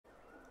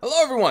Hello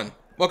everyone!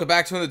 Welcome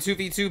back to another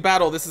 2v2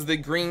 battle. This is the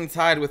Green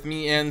Tide with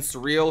me and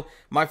Surreal.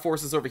 My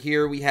forces over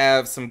here, we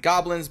have some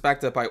goblins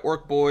backed up by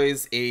orc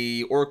boys,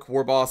 a orc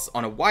warboss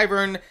on a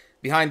wyvern.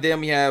 Behind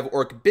them we have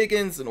orc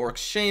biggins, an orc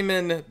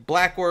shaman,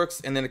 black orcs,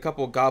 and then a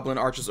couple goblin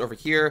archers over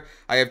here.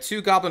 I have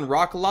two goblin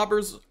rock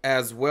lobbers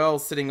as well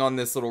sitting on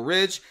this little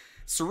ridge.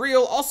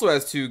 Surreal also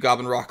has two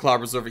goblin rock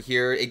lobbers over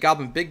here, a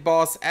goblin big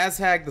boss,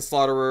 Azhag the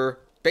Slaughterer,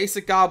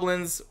 basic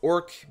goblins,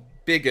 orc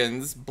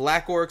biggins,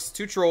 black orcs,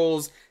 two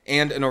trolls,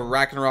 and an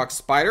Arachnarok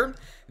spider.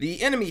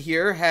 The enemy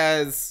here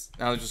has,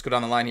 now let's just go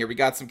down the line here. We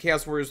got some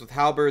Chaos Warriors with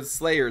halberds,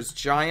 slayers,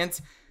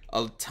 giant,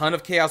 a ton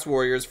of Chaos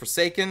Warriors,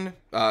 Forsaken,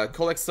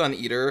 Kolek Sun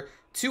Eater,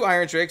 two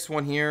Iron Drakes,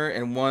 one here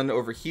and one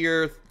over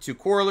here, two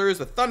Quarrelers,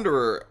 a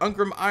Thunderer,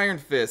 Ungrim Iron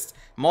Fist,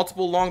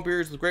 multiple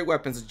Longbeards with great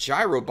weapons,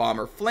 Gyro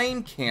Bomber,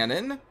 Flame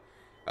Cannon,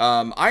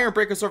 Iron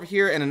Breakers over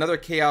here, and another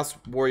Chaos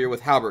Warrior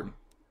with halberd.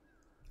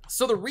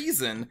 So the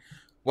reason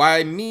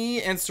why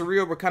me and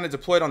Surreal were kind of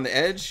deployed on the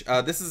edge,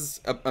 this is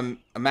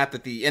a map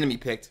that the enemy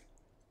picked.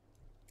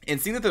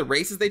 And seeing that the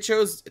races they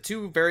chose,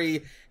 two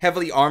very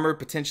heavily armored,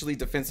 potentially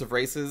defensive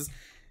races.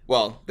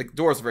 Well, the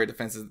Dwarves are very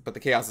defensive, but the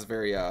Chaos is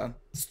very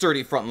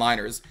sturdy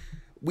frontliners.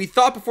 We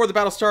thought before the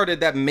battle started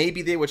that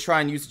maybe they would try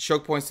and use the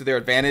choke points to their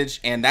advantage,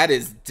 and that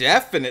is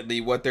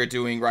definitely what they're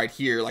doing right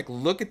here. Like,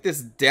 look at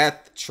this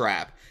death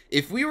trap.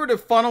 If we were to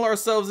funnel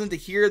ourselves into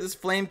here, this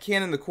flame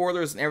cannon, the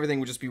Quarrelers, and everything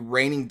would just be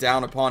raining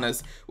down upon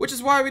us, which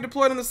is why we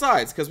deployed on the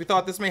sides, because we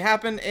thought this may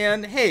happen,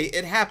 and hey,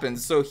 it happened.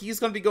 So he's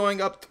going to be going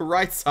up the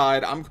right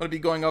side, I'm going to be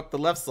going up the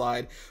left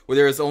side, where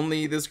there is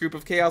only this group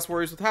of Chaos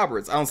Warriors with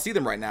halberds. I don't see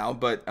them right now,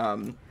 but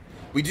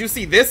we do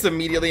see this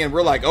immediately, and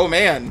we're like, oh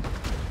man,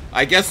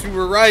 I guess we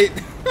were right.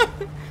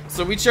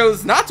 So we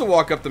chose not to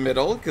walk up the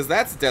middle, because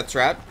that's a death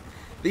trap.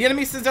 The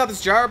enemy sends out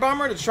this Gyro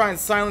Bomber to try and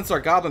silence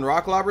our Goblin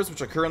Rock Lobbers,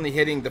 which are currently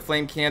hitting the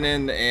Flame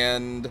Cannon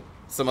and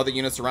some other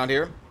units around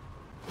here.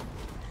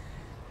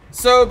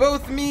 So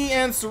both me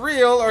and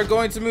Surreal are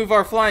going to move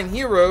our Flying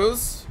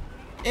Heroes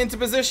into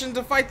position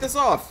to fight this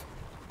off.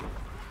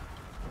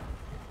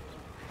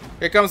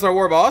 Here comes our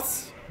War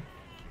Boss.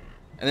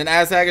 And then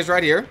Azhag is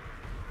right here.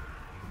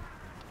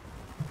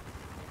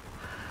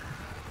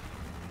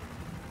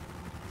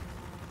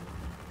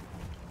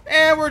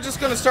 And we're just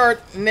going to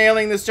start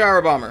nailing this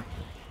Gyro Bomber.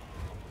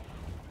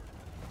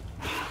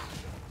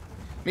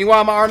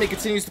 Meanwhile, my army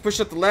continues to push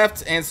up the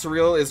left, and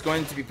Surreal is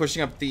going to be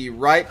pushing up the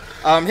right.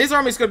 His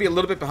army is going to be a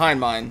little bit behind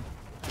mine,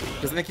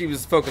 because I think he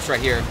was focused right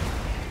here.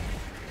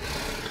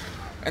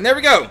 And there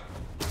we go.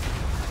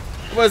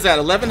 What is that,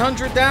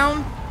 1,100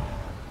 down?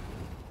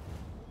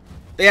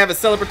 They have a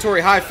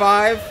celebratory high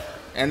five,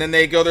 and then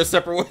they go their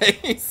separate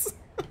ways.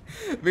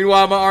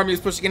 Meanwhile, my army is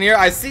pushing in here.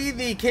 I see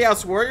the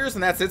Chaos Warriors,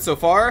 and that's it so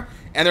far.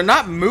 And they're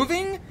not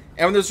moving,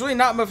 and there's really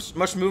not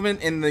much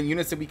movement in the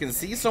units that we can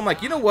see. So I'm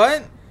like, you know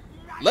what?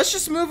 Let's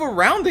just move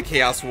around the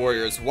Chaos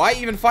Warriors. Why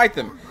even fight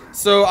them?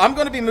 So I'm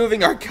going to be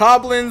moving our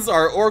Goblins,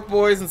 our Orc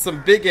Boys, and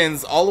some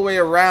Biggins all the way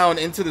around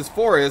into this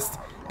forest.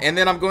 And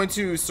then I'm going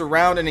to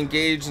surround and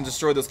engage and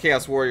destroy those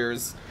Chaos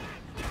Warriors.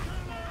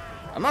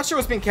 I'm not sure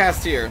what's being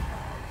cast here.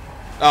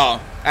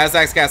 Oh,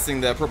 Azhag's casting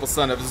the Purple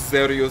Sun of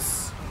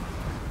Xerius.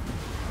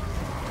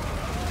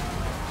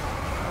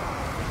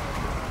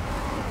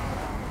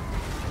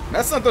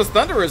 Messing up those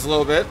Thunderers a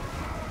little bit.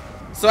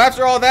 So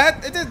after all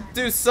that, it did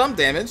do some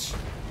damage.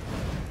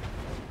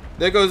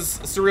 There goes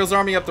Surreal's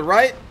army up the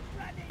right.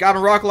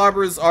 Goblin Rock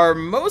Lobbers are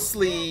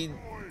mostly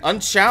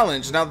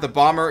unchallenged now that the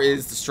bomber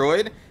is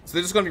destroyed. So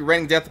they're just going to be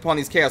raining death upon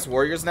these Chaos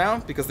Warriors now,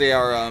 because they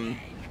are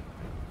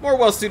more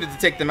well suited to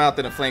take them out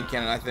than a Flame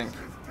Cannon, I think.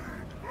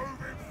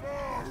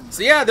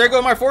 So yeah, there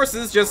go my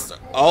forces, just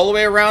all the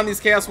way around these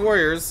Chaos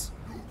Warriors.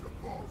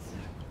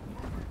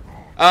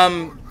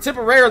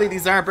 Temporarily,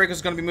 these Iron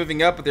Breakers are going to be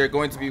moving up, but they're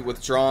going to be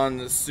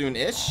withdrawn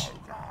soon-ish.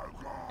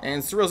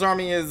 And Surreal's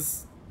army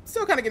is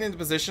still kind of getting into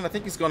position. I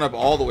think he's going up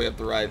all the way up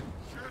the right.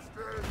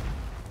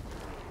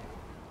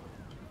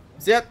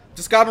 So yep,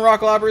 just Goblin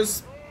Rock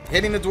Lobbers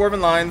hitting the Dwarven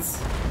lines.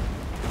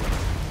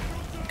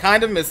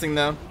 Kind of missing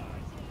though.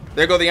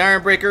 There go the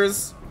Iron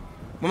Breakers.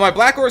 When my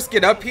Black Orcs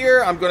get up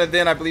here, I'm going to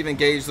then, I believe,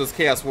 engage those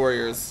Chaos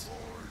Warriors.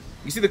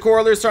 You see the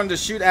Quarrelers starting to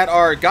shoot at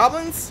our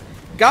Goblins.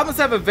 Goblins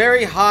have a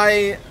very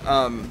high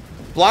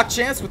block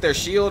chance with their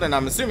shield, and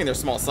I'm assuming they're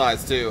small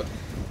size too.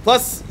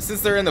 Plus,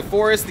 since they're in the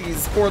forest,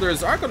 these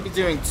Quarrelers aren't going to be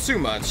doing too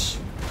much.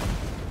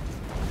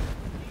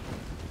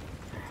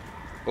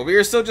 But we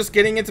are still just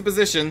getting into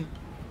position.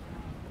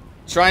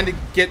 Trying to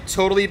get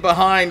totally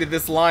behind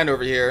this line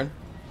over here.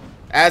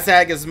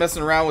 Azhag is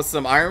messing around with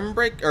some Iron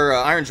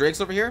Drakes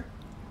over here.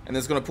 And then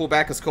is going to pull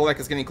back as Kolek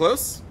is getting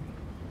close.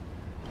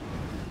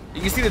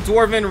 You can see the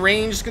Dwarven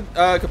ranged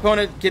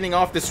component getting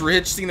off this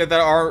ridge, seeing that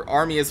our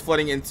army is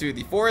flooding into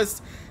the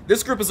forest.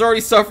 This group is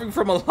already suffering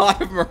from a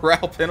lot of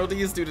morale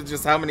penalties due to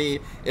just how many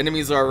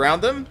enemies are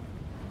around them.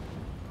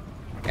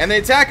 And the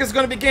attack is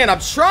going to begin. I'm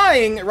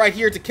trying right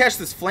here to catch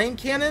this Flame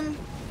Cannon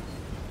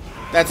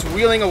that's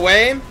wheeling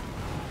away.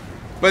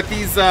 But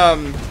these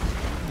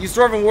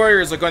Dwarven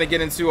warriors are going to get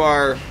into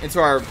our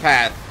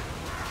path.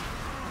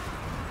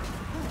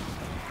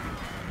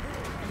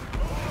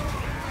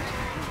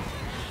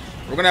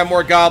 We're gonna have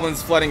more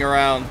goblins flooding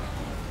around.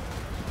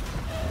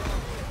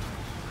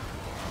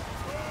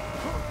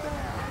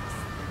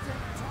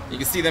 You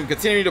can see them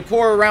continue to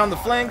pour around the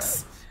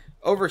flanks.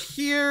 Over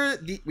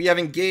here, we have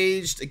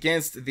engaged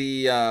against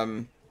the, let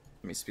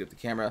me speed up the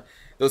camera,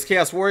 those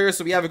Chaos Warriors.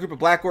 So we have a group of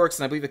Black Orcs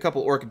and I believe a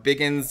couple Orc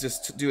Biggins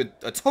just to do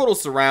a total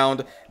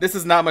surround. This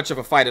is not much of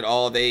a fight at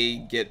all. They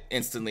get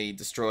instantly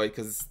destroyed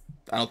because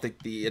I don't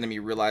think the enemy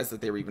realized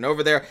that they were even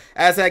over there.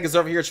 Azag is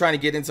over here trying to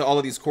get into all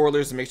of these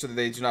corridors to make sure that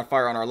they do not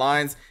fire on our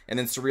lines. And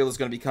then Surreal is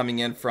going to be coming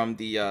in from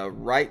the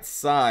right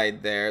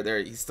side there. There,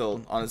 he's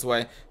still on his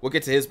way. We'll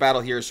get to his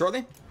battle here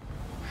shortly.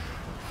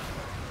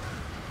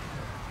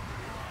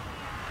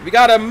 We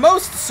got a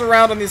most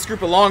surround on this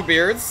group of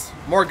Longbeards.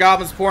 More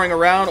goblins pouring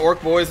around,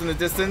 orc boys in the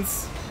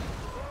distance.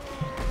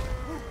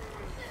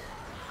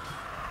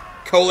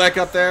 Kolek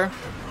up there.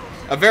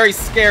 A very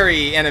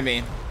scary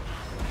enemy.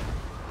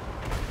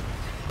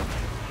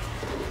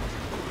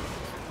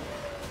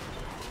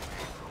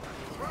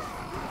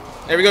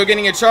 There we go,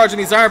 getting a charge on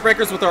these Iron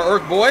Breakers with our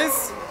orc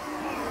boys.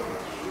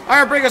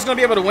 Iron Breakers gonna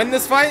be able to win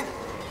this fight.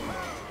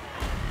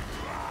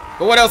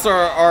 But what else are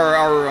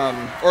our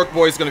orc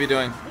boys gonna be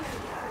doing?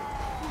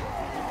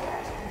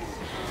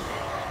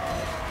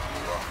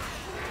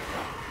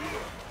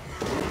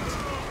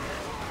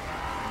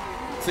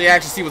 So you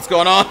actually see what's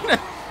going on.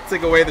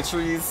 Take away the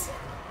trees.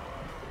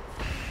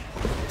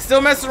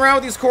 Still messing around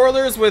with these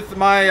corridors with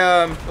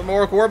my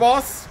Orc War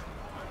Boss.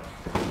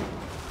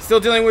 Still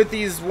dealing with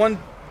these one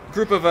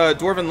group of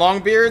Dwarven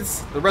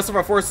Longbeards. The rest of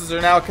our forces are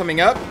now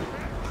coming up.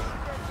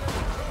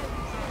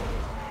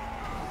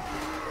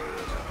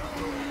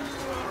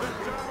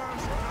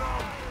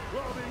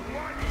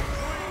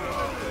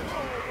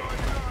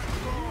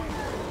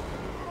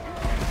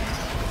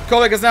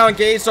 Kolek has now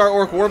engaged our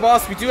Orc War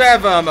Boss. We do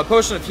have a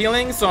potion of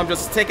healing, so I'm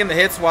just taking the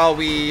hits while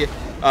we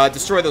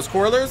destroy those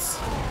corridors.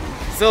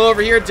 Still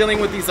over here dealing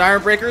with these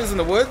Iron Breakers in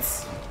the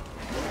woods.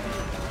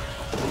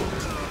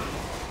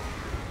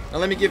 Now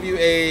let me give you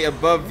a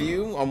above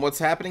view on what's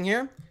happening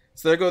here.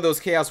 So there go those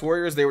Chaos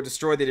Warriors. They were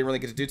destroyed. They didn't really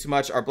get to do too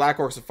much. Our Black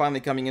Orcs are finally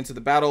coming into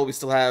the battle. We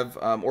still have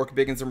Orc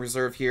Biggins in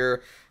reserve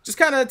here. Just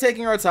kind of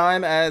taking our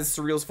time as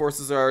Surreal's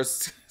forces are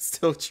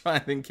still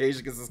trying to engage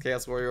against this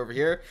Chaos Warrior over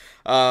here.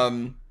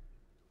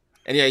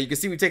 And yeah, you can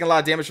see we've taken a lot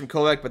of damage from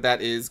Kolek, but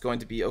that is going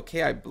to be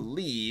okay, I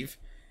believe.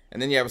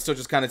 And then yeah, we're still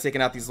just kind of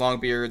taking out these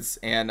Longbeards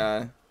and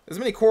as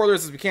many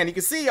corridors as we can. You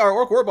can see our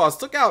Orc War Boss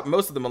took out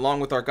most of them along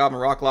with our Goblin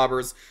Rock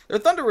Lobbers. Their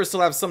Thunderers still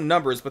have some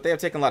numbers, but they have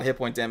taken a lot of hit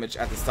point damage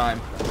at this time.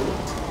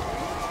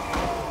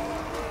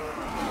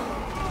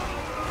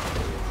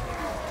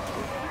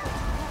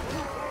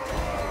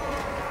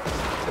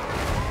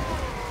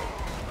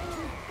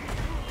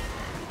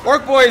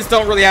 Orc boys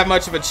don't really have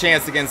much of a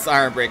chance against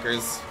Iron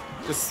Breakers.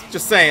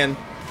 Just saying.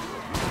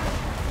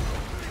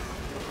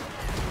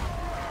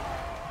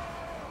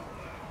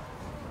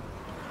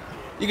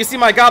 You can see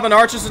my Goblin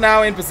Archers are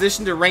now in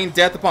position to rain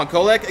death upon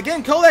Kolek.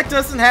 Again, Kolek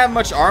doesn't have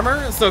much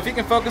armor, so if you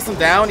can focus him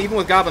down, even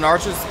with Goblin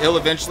Archers, he'll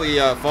eventually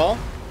fall.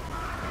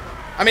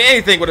 I mean,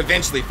 anything would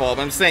eventually fall,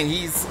 but I'm saying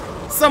he's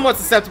somewhat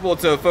susceptible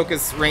to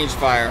focus range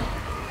fire.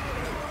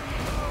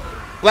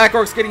 Black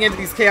Orcs getting into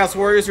these Chaos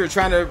Warriors who are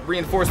trying to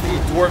reinforce the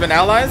Dwarven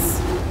allies.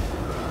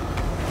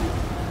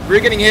 We're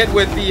getting hit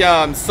with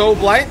the Soul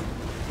Blight,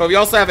 but we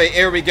also have a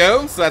Here We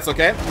Go, so that's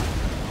okay.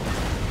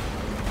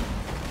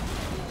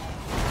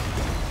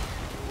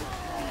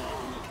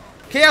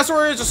 Chaos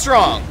Warriors are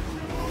strong.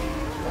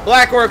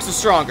 Black Orcs are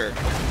stronger.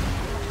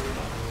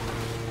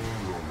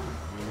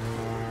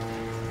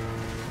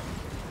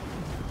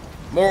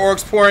 More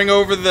Orcs pouring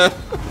over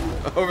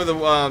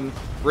the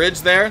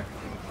bridge there.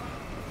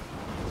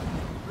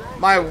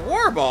 My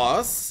War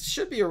Boss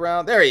should be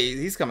around. There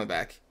he's coming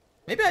back.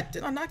 Maybe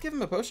did I not give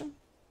him a potion?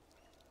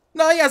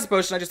 No, he has a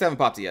potion. I just haven't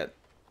popped it yet.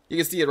 You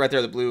can see it right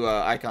there, the blue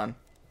icon.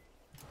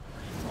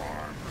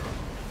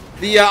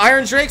 The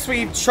Iron Drakes,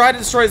 we try to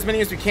destroy as many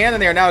as we can,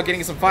 and they are now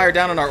getting some fire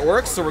down on our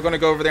Orcs, so we're going to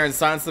go over there and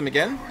silence them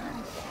again.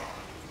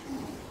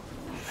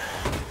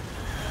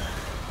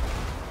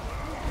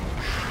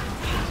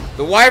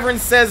 The Wyvern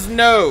says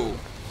no.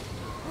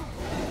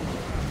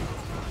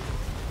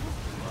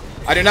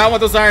 I do not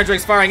want those Iron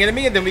Drakes firing into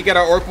me, and then we get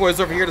our Orc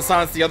Boys over here to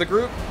silence the other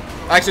group.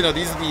 Actually, no,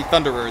 these are the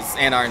Thunderers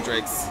and Iron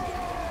Drakes.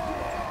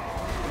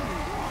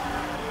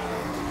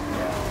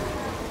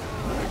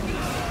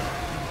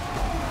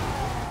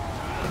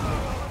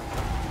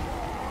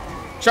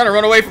 Trying to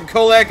run away from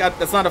Kolek.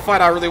 That's not a fight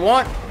I really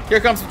want. Here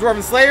comes some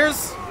Dwarven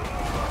Slayers.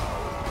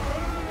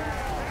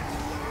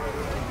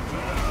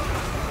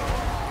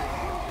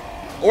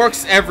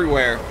 Orcs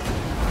everywhere.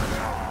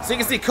 So you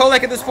can see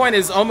Kolek at this point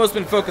has almost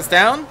been focused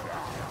down.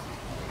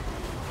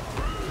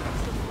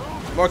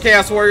 More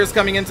Chaos Warriors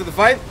coming into the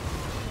fight.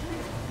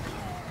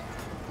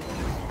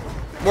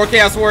 More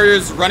Chaos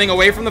Warriors running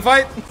away from the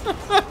fight.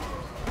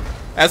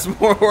 As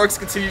more Orcs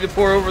continue to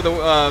pour over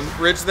the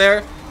bridge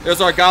there.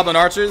 There's our Goblin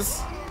Archers.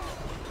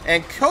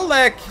 And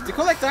Kolek, did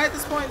Kolek die at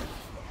this point?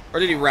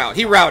 Or did he rout?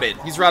 He routed.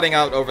 He's routing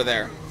out over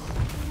there.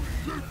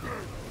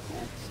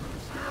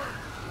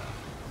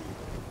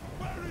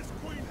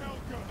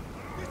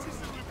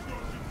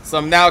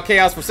 Some now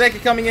Chaos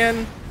Forsaken coming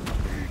in.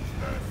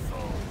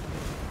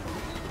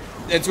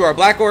 Into our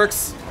Black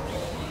Orcs.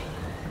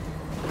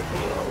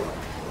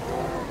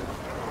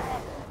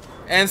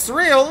 And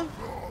Surreal,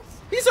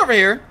 he's over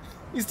here.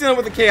 He's dealing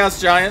with the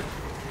Chaos Giant.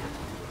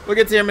 We'll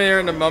get to him here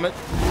in a moment.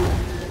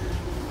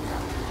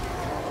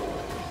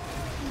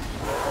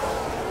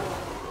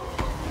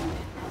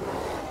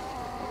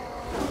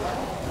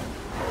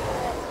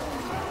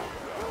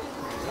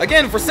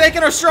 Again,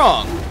 Forsaken are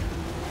strong.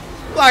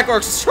 Black Orcs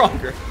are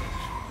stronger.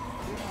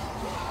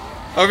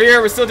 Over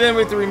here, we're still dealing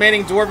with the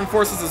remaining Dwarven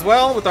forces as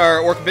well, with our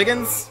Orc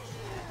Biggins.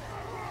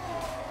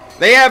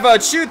 They have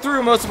chewed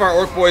through most of our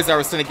Orc boys that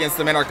were sent against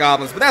them and our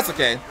Goblins, but that's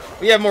okay.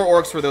 We have more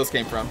Orcs where those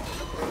came from.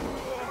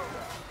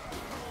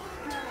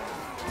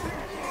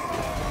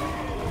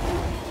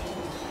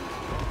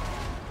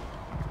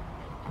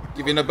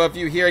 Give you an above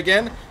view here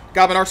again.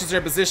 Goblin Archers are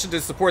in position to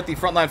support the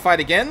frontline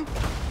fight again.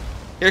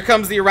 Here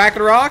comes the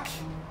Ragnarok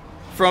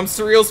from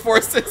Surreal's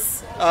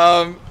forces.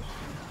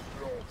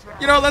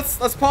 You know,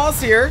 let's pause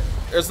here.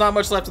 There's not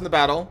much left in the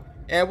battle,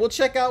 and we'll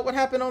check out what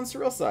happened on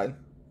Surreal's side.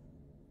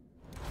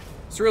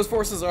 Surreal's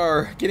forces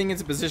are getting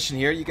into position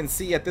here. You can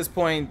see at this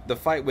point the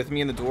fight with me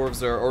and the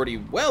dwarves are already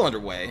well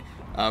underway.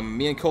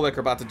 Me and Kolek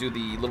are about to do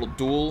the little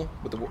duel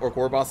with the Orc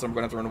War Boss that I'm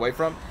going to have to run away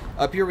from.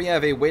 Up here we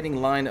have a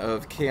waiting line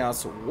of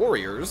Chaos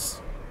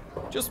Warriors,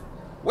 just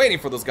waiting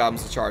for those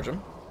goblins to charge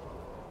them.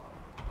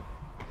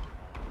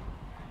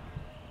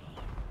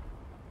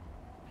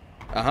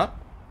 Uh-huh.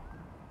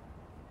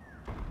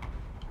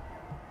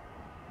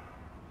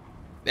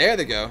 There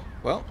they go.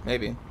 Well,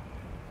 maybe.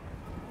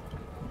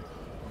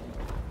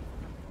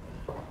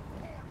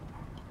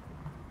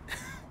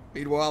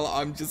 Meanwhile,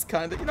 I'm just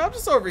kind of, you know, I'm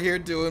just over here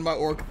doing my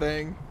orc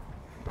thing.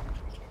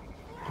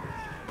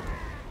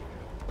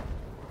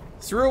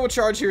 Surreal will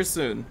charge here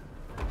soon.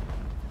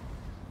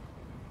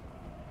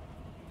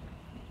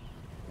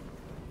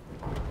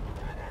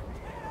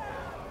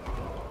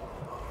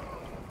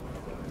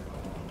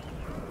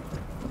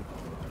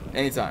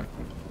 Anytime.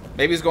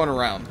 Maybe he's going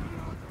around.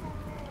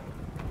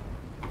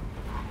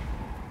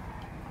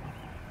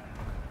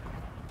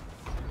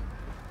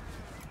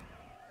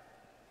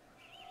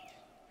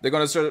 They're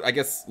going to sort of, I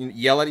guess,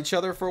 yell at each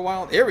other for a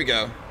while. Here we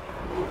go.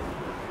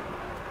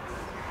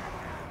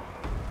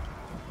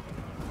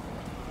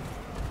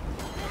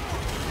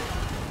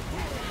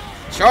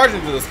 Charge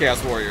into those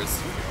Chaos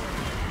Warriors.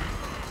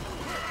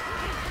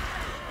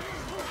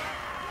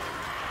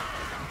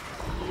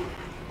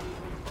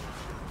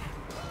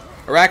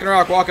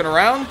 Ragnarok walking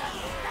around.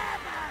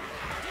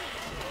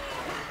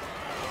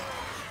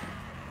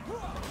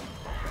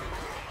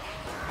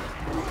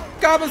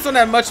 Goblins don't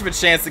have much of a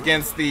chance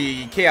against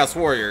the Chaos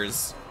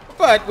Warriors,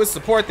 but with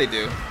support they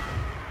do.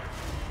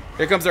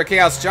 Here comes our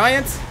Chaos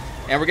Giant,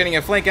 and we're getting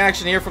a flank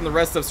action here from the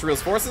rest of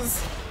Surreal's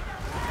forces.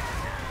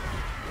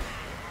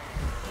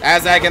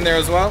 Azag in there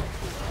as well.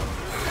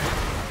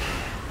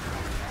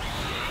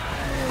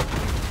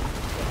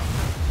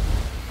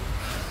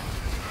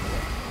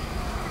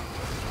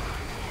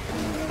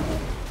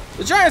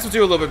 The Giants will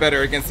do a little bit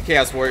better against the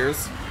Chaos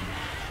Warriors.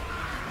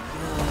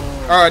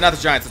 Or, not the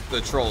Giants, the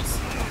Trolls.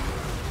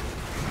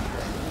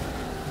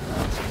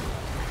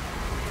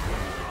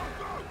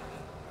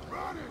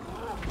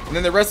 And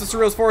then the rest of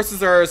Surreal's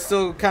forces are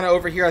still kind of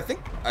over here. I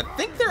think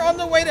they're on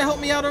the way to help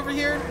me out over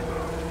here.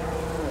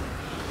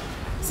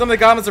 Some of the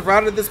Goblins have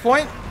routed at this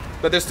point,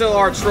 but there still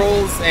are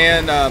Trolls,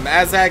 and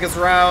Azag is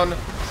around.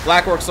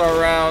 Black Orcs are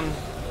around.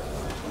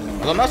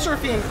 Well, I'm not sure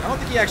if I don't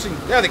think he actually...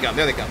 There they come,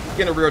 there they come.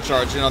 Getting a real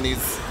charge in on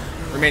these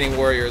remaining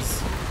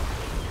warriors.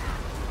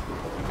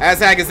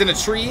 Azag is in a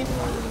tree.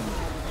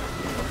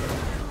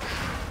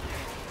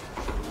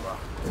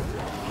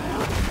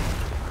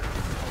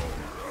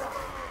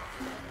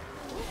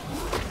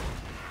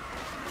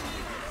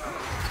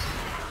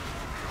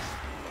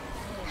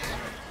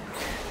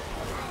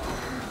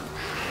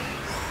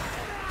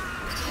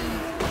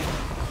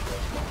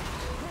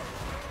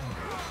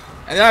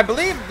 And then I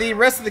believe the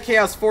rest of the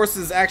Chaos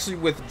Forces actually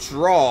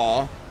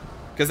withdraw,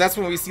 because that's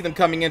when we see them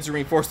coming in to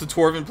reinforce the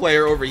Dwarven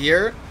player over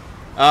here.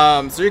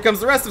 So here comes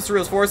the rest of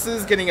Surreal's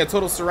forces, getting a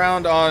total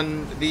surround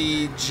on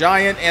the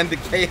Giant and the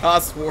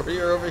Chaos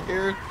Warrior over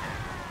here.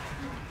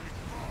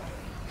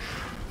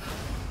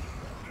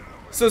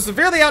 So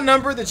severely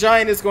outnumbered, the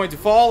Giant is going to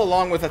fall,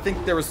 along with, I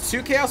think there was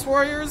 2 Chaos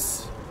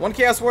Warriors. 1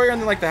 Chaos Warrior and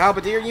then like the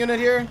Halberdier unit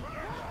here.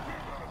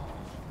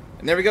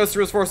 And there we go,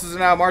 Surreal's forces are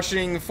now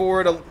marching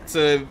forward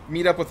to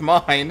meet up with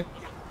mine.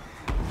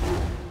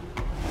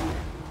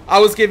 I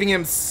was giving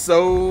him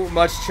so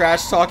much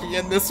trash talking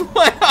in this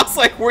one. I was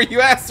like, where you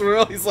at,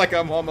 Surreal? He's like,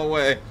 I'm on my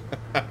way.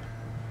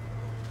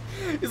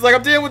 He's like,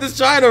 I'm dealing with this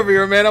giant over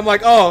here, man. I'm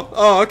like,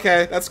 oh,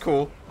 okay, that's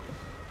cool.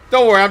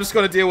 Don't worry, I'm just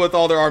going to deal with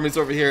all their armies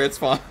over here. It's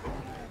fine.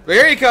 But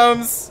here he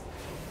comes.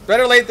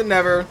 Better late than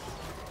never.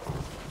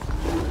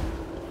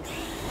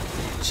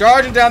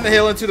 Charging down the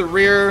hill into the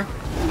rear.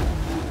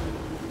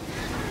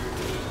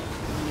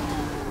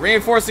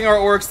 Reinforcing our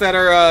orcs that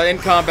are in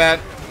combat.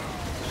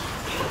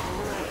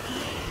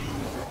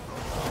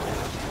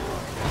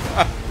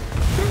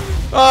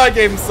 Oh, I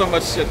gave him so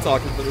much shit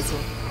talking for this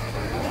one.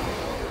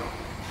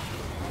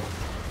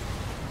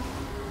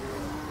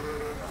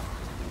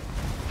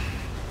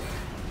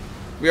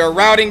 We are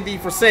routing the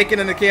Forsaken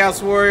and the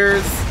Chaos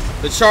Warriors.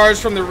 The charge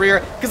from the rear.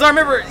 Because I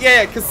remember,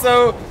 yeah, because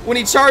so when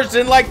he charged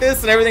in like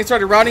this and everything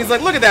started routing, he's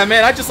like, look at that,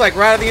 man. I just like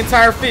routed the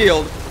entire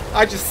field.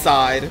 I just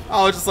sighed.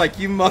 I was just like,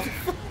 you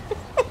motherfucker.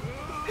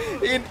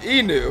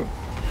 he knew.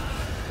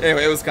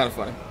 Anyway, it was kind of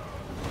funny.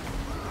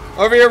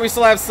 Over here, we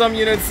still have some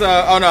units.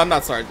 Oh, no, I'm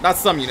not sorry. Not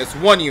some units.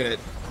 One unit.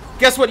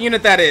 Guess what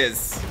unit that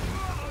is?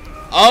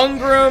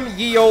 Ungrim,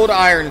 ye old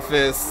Iron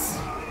Fists.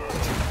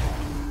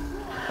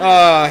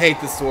 I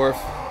hate this dwarf.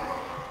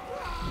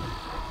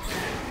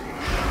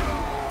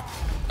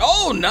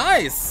 Oh,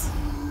 nice!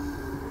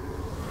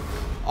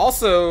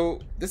 Also,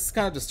 this is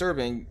kind of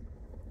disturbing.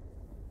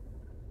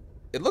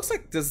 It looks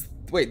like, does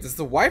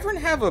the wyvern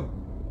have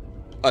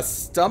a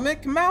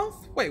stomach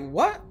mouth? Wait,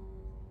 what?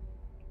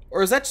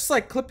 Or is that just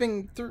like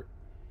clipping through?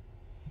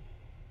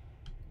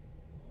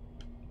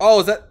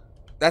 Oh,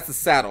 that's the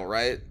saddle,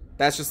 right?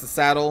 That's just the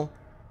saddle.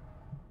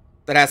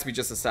 That has to be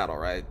just a saddle,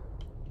 right?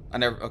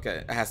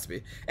 Okay, it has to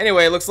be.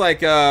 Anyway, it looks like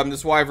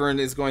this wyvern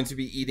is going to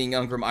be eating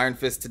Ungrim Iron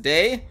Fist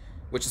today,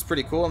 which is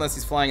pretty cool, unless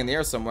he's flying in the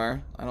air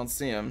somewhere. I don't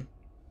see him.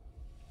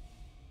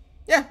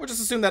 Yeah, we'll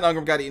just assume that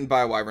Ungrim got eaten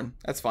by a wyvern.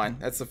 That's fine.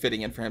 That's a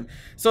fitting in for him.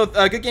 So,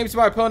 good game to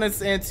my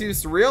opponents and to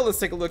Surreal. Let's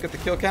take a look at the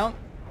kill count.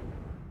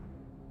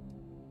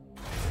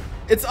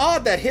 It's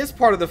odd that his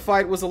part of the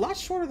fight was a lot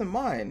shorter than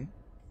mine.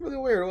 Really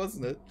weird,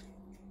 wasn't it?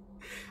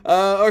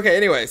 Okay,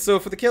 anyway, so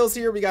for the kills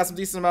here, we got some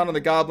decent amount on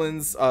the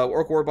goblins.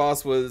 Orc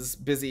Warboss was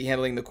busy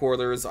handling the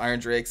Corlers, Iron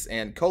Drakes,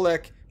 and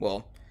Kolek.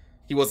 Well,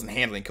 he wasn't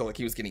handling Kolek,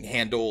 he was getting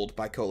handled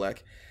by Kolek.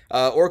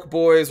 Orc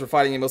boys were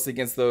fighting mostly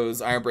against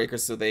those Iron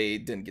Breakers, so they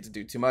didn't get to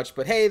do too much.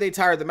 But hey, they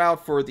tired them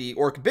out for the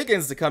Orc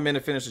Biggins to come in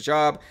and finish the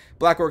job.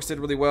 Black Orcs did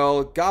really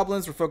well.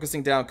 Goblins were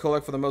focusing down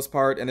Kolek for the most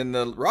part. And then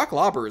the Rock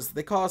Lobbers,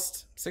 they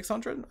cost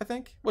 600, I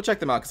think. We'll check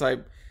them out,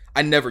 because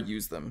I never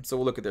use them. So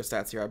we'll look at their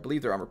stats here. I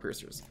believe they're Armor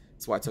Piercers.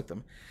 That's why I took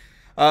them.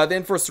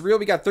 Then for Surreal,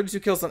 we got 32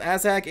 kills on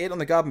Azak, 8 on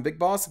the Goblin Big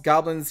Boss.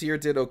 Goblins here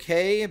did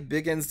okay.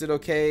 Biggins did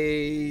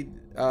okay.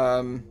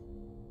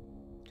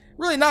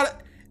 Really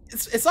not...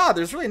 It's odd.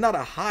 There's really not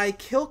a high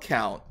kill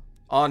count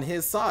on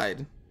his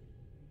side.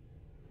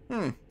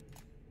 I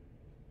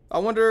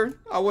wonder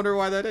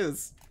why that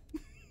is.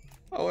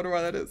 I wonder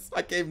why that is.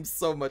 I gave him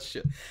so much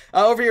shit.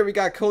 Over here we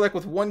got Kolek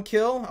with 1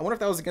 kill. I wonder if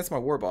that was against my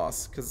war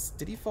boss. Because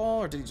did he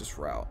fall or did he just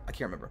rout? I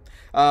can't remember.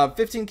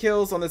 15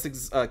 kills on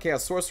this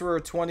Chaos Sorcerer.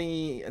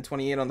 20 and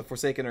 28 on the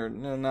Forsaken are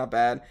not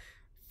bad.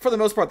 For the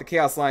most part, the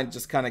Chaos line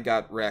just kind of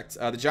got wrecked.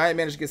 The Giant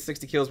managed to get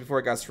 60 kills before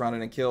it got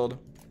surrounded and killed.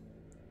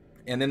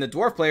 And then the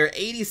Dwarf player,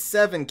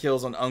 87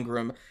 kills on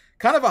Ungrim.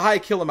 Kind of a high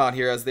kill amount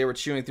here as they were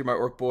chewing through my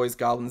Orc Boys,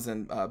 Goblins,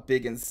 and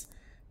Biggins.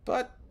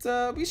 But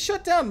we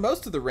shut down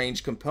most of the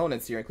ranged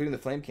components here, including the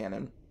Flame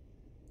Cannon.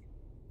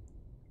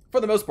 For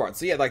the most part.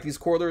 So yeah, like these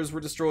Corlers were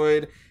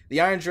destroyed.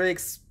 The Iron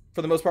Drakes,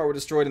 for the most part, were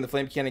destroyed. And the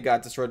Flame Cannon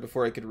got destroyed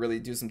before it could really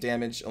do some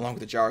damage, along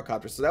with the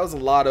Gyrocopter. So that was a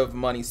lot of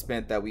money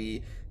spent that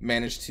we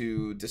managed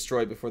to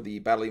destroy before the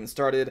battle even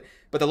started.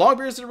 But the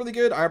Longbeards did really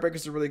good.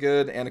 Ironbreakers did really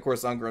good. And of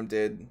course, Ungrim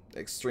did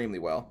extremely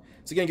well.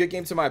 So again, good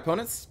game to my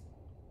opponents.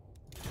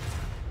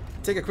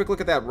 Take a quick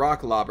look at that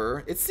Rock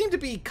Lobber. It seemed to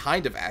be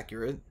kind of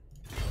accurate.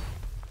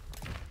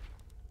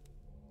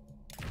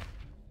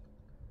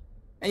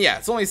 And yeah,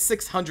 it's only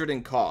 600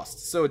 in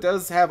cost. So it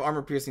does have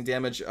armor piercing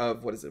damage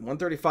of, what is it,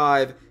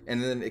 135,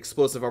 and then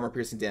explosive armor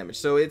piercing damage.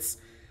 So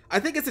I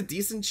think it's a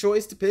decent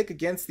choice to pick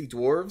against the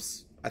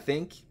dwarves, I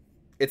think.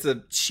 It's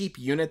a cheap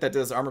unit that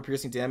does armor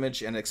piercing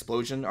damage and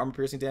explosion armor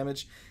piercing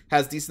damage.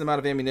 Has decent amount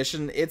of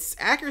ammunition. Its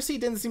accuracy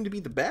didn't seem to be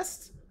the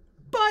best,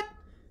 but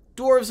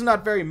dwarves are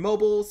not very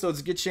mobile, so it's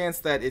a good chance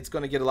that it's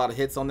going to get a lot of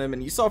hits on them.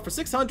 And you saw for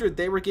 600,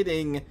 they were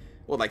getting...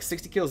 well, like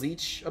 60 kills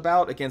each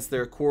about against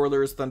their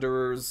Corlers,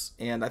 Thunderers,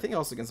 and I think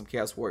also against some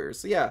Chaos Warriors.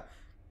 So yeah,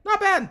 not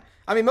bad.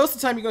 I mean, most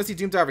of the time you're going to see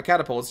Doomdiver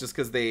Catapults just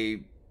because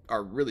they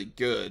are really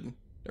good.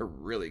 They're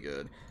really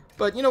good.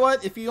 But you know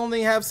what? If you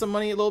only have some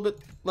money a little bit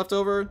left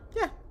over,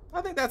 yeah,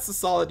 I think that's a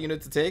solid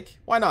unit to take.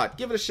 Why not?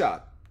 Give it a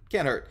shot.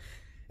 Can't hurt.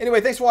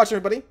 Anyway, thanks for watching,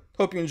 everybody.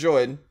 Hope you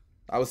enjoyed.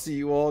 I will see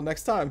you all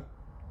next time.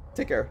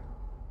 Take care.